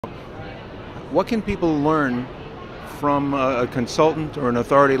What can people learn from a consultant or an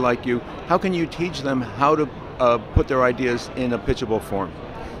authority like you? How can you teach them how to put their ideas in a pitchable form?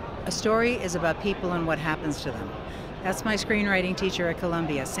 A story is about people and what happens to them. That's my screenwriting teacher at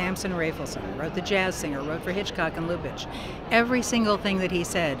Columbia, Samson Rafelson. Wrote The Jazz Singer, wrote for Hitchcock and Lubitsch. Every single thing that he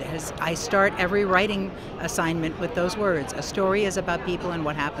said, I start every writing assignment with those words. A story is about people and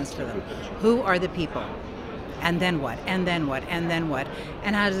what happens to them. Who are the people? And then what? And then what? And then what?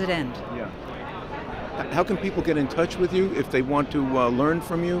 And how does it end? Yeah. How can people get in touch with you if they want to learn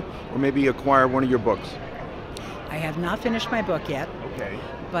from you or maybe acquire one of your books? I have not finished my book yet. Okay.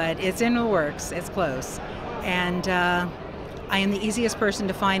 But it's in the works. It's close. And I am the easiest person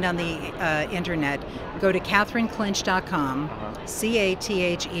to find on the internet. Go to catherineclinch.com,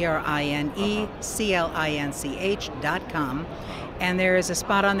 CatherineClinch.com, and there is a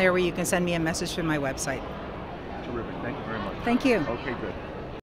spot on there where you can send me a message through my website. Terrific. Thank you very much. Thank you. Okay, good.